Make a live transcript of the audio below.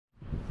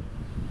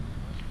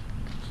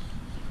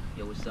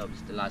Yo, what's up?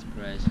 It's Dalias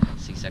Perez,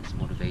 6X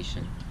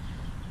Motivation.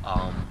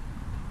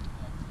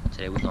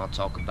 Today we're gonna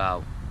talk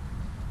about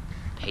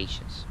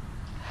patience,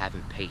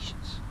 having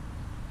patience.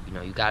 You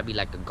know, you gotta be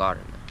like a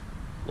gardener.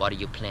 Water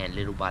your plant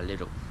little by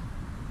little.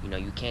 You know,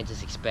 you can't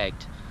just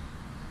expect,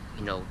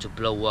 to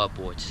blow up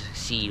or to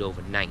succeed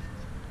overnight.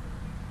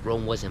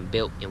 Rome wasn't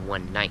built in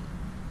one night.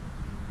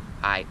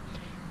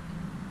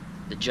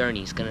 The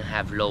journey is gonna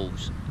have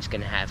lows. It's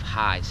gonna have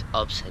highs,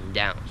 ups and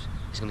downs.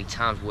 There's gonna be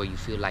times where you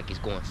feel like it's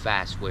going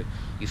fast, where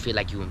you feel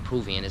like you're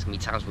improving, and there's gonna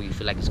be times where you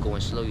feel like it's going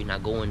slow, you're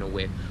not going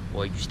nowhere,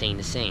 or you're staying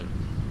the same.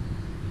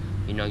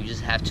 You know, you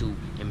just have to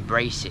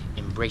embrace it,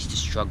 embrace the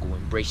struggle,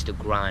 embrace the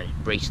grind,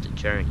 embrace the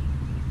journey.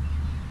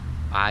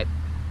 Alright?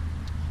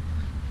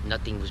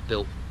 Nothing was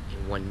built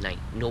in one night.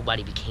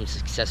 Nobody became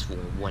successful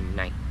in one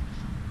night.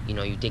 You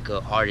know, you think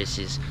an artist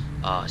is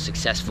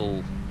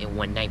successful in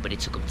one night, but it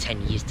took them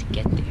 10 years to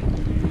get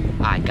there.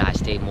 Alright guys,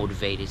 stay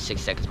motivated.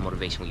 6 seconds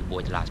motivation with your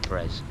boy Dalias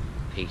Perez.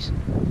 Peace.